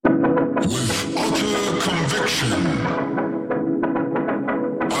direction.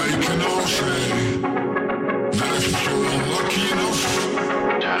 I can now say that if you're lucky enough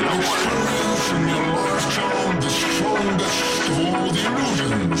to experience in your lifetime the strongest of all the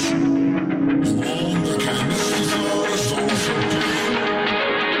illusions, the one that can anesthesize those who pain,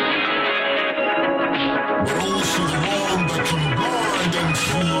 but also the one that can blind and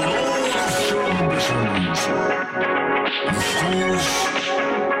fool all of your ambitions. And of course,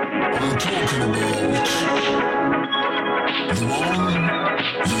 I'm talking about the one,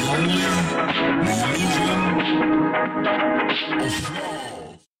 the only, the illusion of love.